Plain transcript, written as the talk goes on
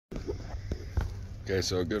Okay,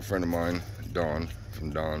 so a good friend of mine, Don,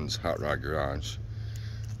 from Don's Hot Rod Garage,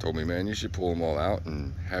 told me, man, you should pull them all out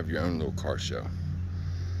and have your own little car show.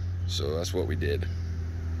 So that's what we did.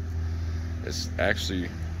 It's actually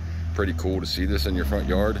pretty cool to see this in your front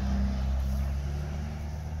yard.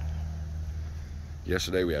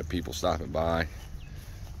 Yesterday we had people stopping by,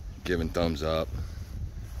 giving thumbs up.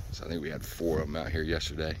 So I think we had 4 of them out here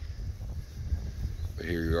yesterday. But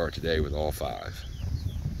here we are today with all 5.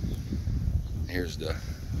 Here's the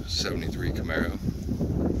 73 Camaro.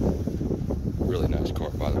 Really nice car,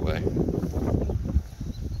 by the way.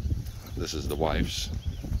 This is the wife's.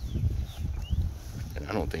 And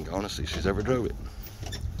I don't think, honestly, she's ever drove it.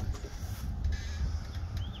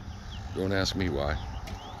 Don't ask me why.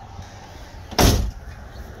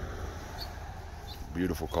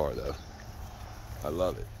 Beautiful car, though. I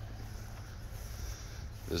love it.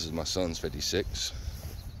 This is my son's 56.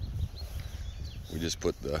 We just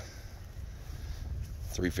put the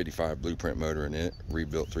 355 blueprint motor in it,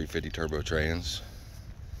 rebuilt 350 turbo trans.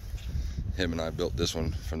 Him and I built this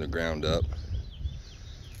one from the ground up.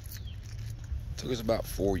 Took us about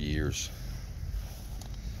 4 years.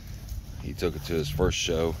 He took it to his first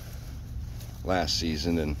show last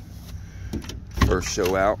season, and first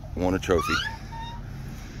show out, won a trophy.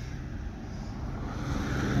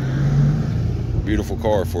 Beautiful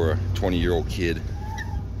car for a 20-year-old kid.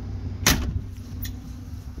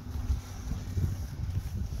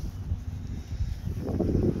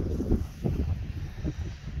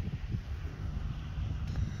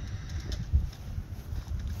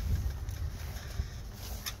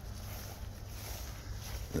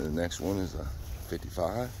 And the next one is a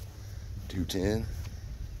 55, 210.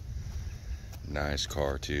 Nice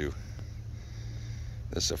car too.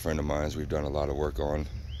 This is a friend of mine's we've done a lot of work on.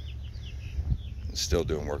 Still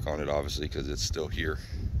doing work on it, obviously, because it's still here.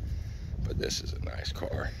 But this is a nice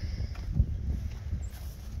car.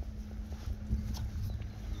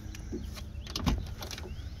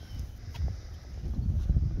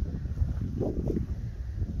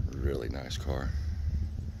 Really nice car.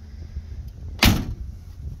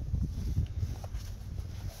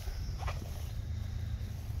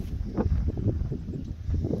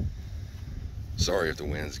 Sorry if the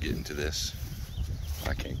wind's getting to this.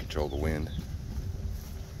 I can't control the wind.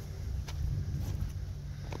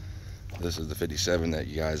 This is the 57 that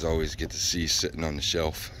you guys always get to see sitting on the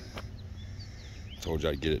shelf. Told you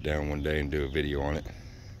I'd get it down one day and do a video on it.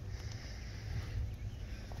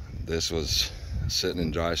 This was sitting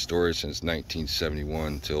in dry storage since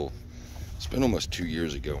 1971 till it's been almost 2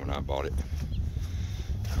 years ago when I bought it.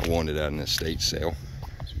 I wanted it at an estate sale.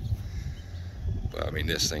 But I mean,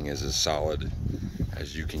 this thing is as solid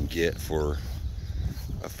as you can get for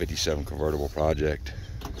a 57 convertible project.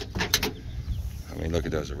 I mean, look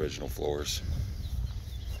at those original floors.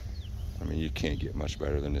 I mean, you can't get much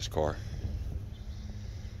better than this car.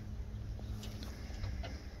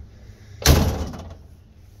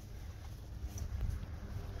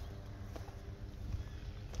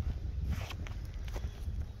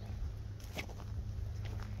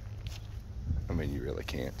 I mean, you really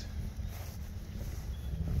can't.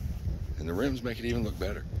 And the rims make it even look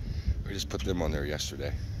better. We just put them on there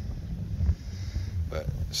yesterday. But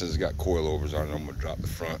since it's got coilovers on it, I'm gonna drop the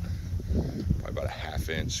front probably about a ½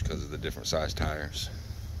 inch because of the different size tires.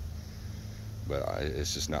 But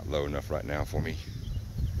it's just not low enough right now for me.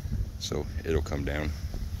 So it'll come down.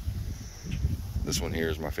 This one here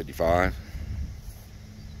is my 55.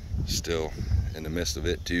 Still in the midst of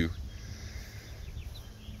it too.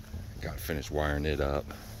 Got to finish wiring it up.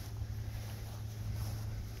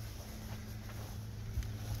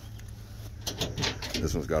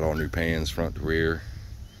 This one's got all new pans, front to rear.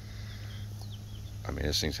 I mean,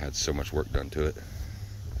 this thing's had so much work done to it.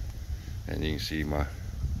 And you can see my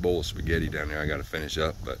bowl of spaghetti down there I got to finish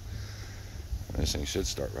up, but this thing should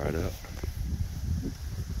start right up.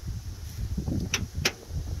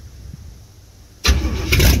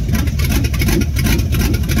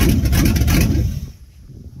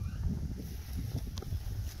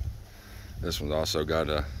 This one's also got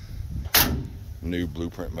a new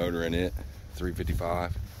blueprint motor in it.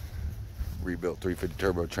 355 rebuilt 350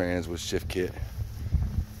 turbo trans with shift kit.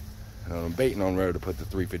 And I'm baiting on road to put the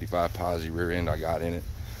 355 posi rear end I got in it.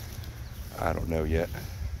 I don't know yet,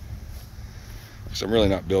 so I'm really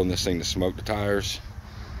not building this thing to smoke the tires.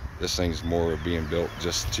 This thing's more of being built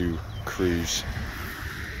just to cruise.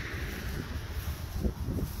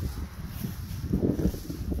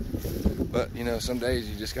 But you know, some days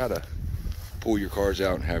you just gotta pull your cars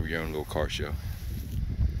out and have your own little car show.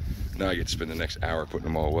 Now I get to spend the next hour putting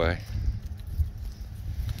them all away.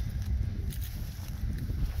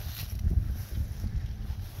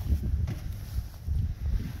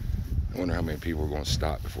 I wonder how many people are going to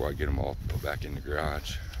stop before I get them all put back in the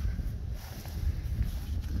garage.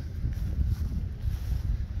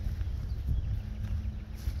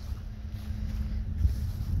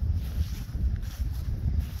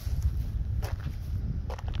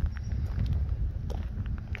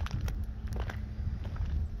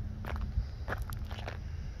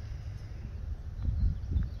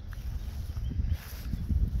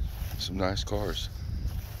 Some nice cars.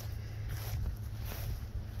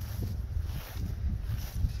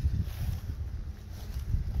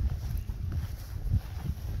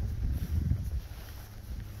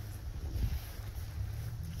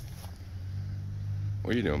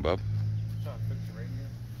 What are you doing, bub? Trying to fix the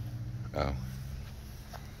radio. Oh.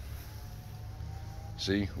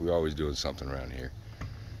 See, we're always doing something around here.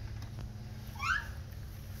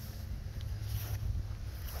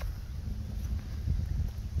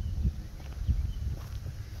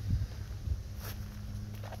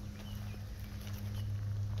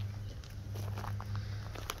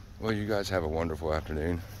 Well, you guys have a wonderful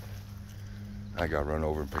afternoon. I got to run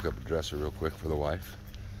over and pick up a dresser real quick for the wife.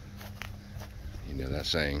 You know that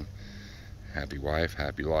saying, happy wife,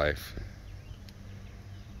 happy life.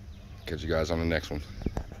 Catch you guys on the next one.